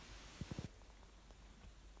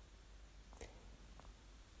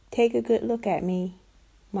Take a good look at me,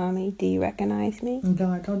 Mommy. Do you recognize me?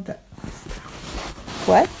 No, I don't.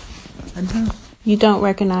 What? I don't. You don't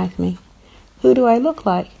recognize me. Who do I look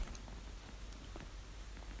like?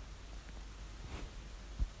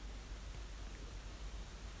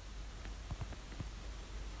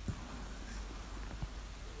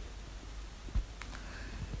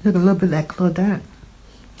 Look a little bit like Claudette.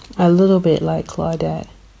 A little bit like Claudette.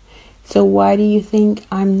 So why do you think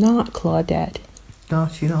I'm not Claudette? No,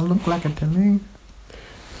 she don't look like it to me.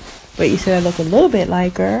 But you said I look a little bit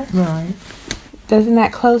like her. Right. Isn't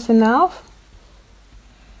that close enough?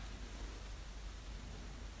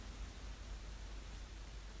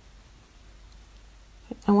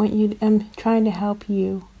 I'm trying to help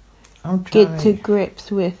you get to grips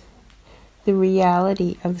with the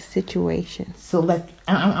reality of the situation. So, like,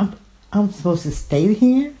 I'm supposed to stay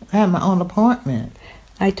here? I have my own apartment.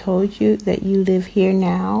 I told you that you live here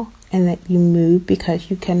now and that you moved because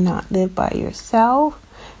you cannot live by yourself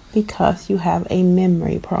because you have a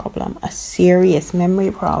memory problem, a serious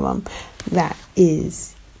memory problem that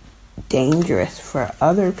is dangerous for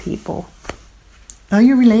other people. Are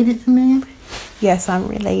you related to me? Yes, I'm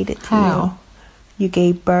related to How? you. You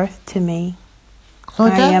gave birth to me.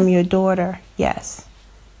 Claudette? I am your daughter, yes.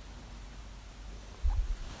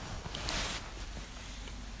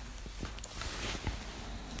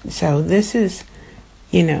 So this is,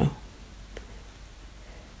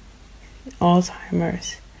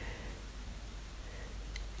 Alzheimer's.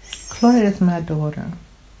 Claudette is my daughter.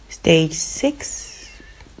 Stage 6.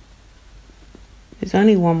 There's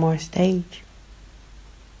only one more stage.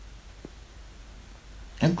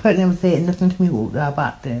 And Claudette never said nothing to me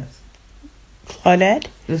about this. Claudette?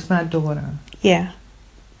 It's my daughter. Yeah.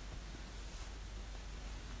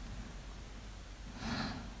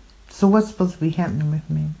 So what's supposed to be happening with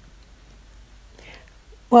me?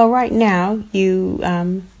 Well, right now, you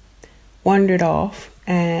wandered off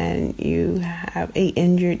and you have a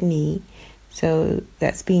injured knee. So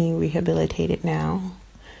that's being rehabilitated now.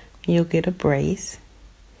 You'll get a brace.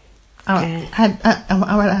 I'm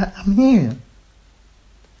here.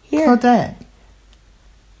 Here? Claudette.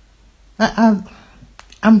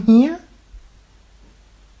 I'm here?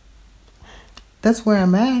 That's where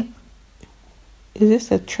I'm at. Is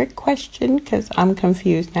this a trick question? Because I'm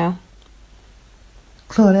confused now.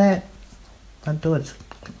 Claudette. My daughter's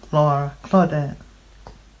Laura. Claudette.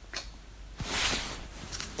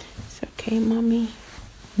 It's okay, Mommy.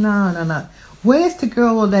 No. Where's the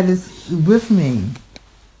girl that is with me?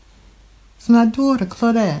 It's my daughter,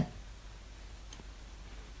 Claudette.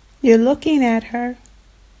 You're looking at her.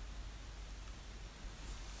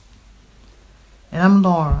 And I'm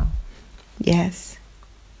Laura. Yes.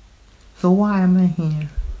 So why am I here?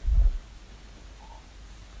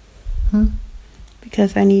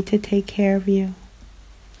 Because I need to take care of you.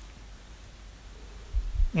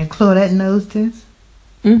 And Claudette knows this?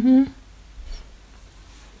 Mm-hmm.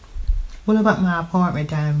 What about my apartment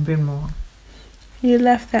down in Brynmore? You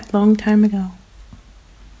left that long time ago.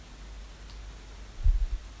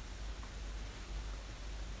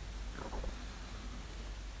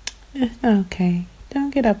 It's okay.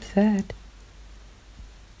 Don't get upset.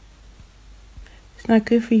 It's not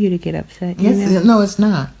good for you to get upset. Yes, no, it's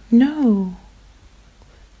not. No.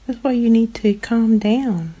 That's why you need to calm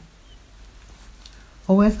down.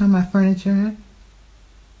 Oh, where's all my furniture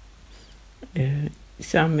at?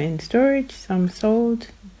 Some in storage, some sold.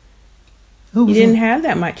 You didn't have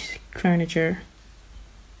that much furniture.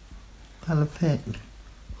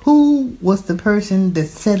 Who was the person that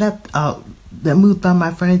set up, that moved all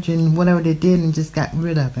my furniture and whatever they did and just got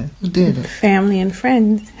rid of it? Who did it? Family and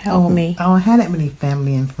friends helped me. I don't have that many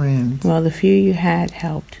family and friends. Well, the few you had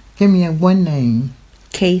helped. Give me one name.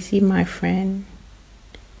 Casey, my friend.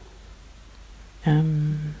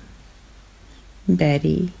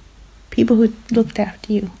 Betty. People who looked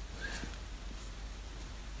after you.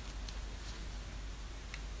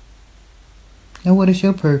 And what is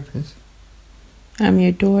your purpose? I'm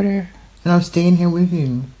your daughter. And I'm staying here with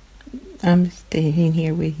you. I'm staying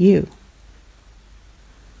here with you.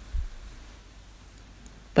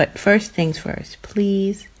 But first things first,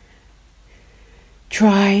 please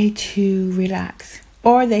try to relax.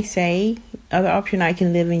 Or they say, other option, I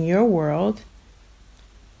can live in your world.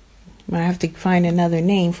 I have to find another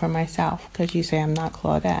name for myself because you say I'm not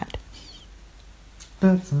Claudette.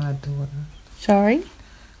 That's my daughter. Sorry?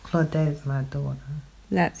 Claudette is my daughter.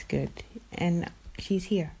 That's good. And she's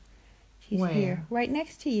here. She's Where? here. Right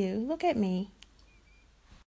next to you. Look at me.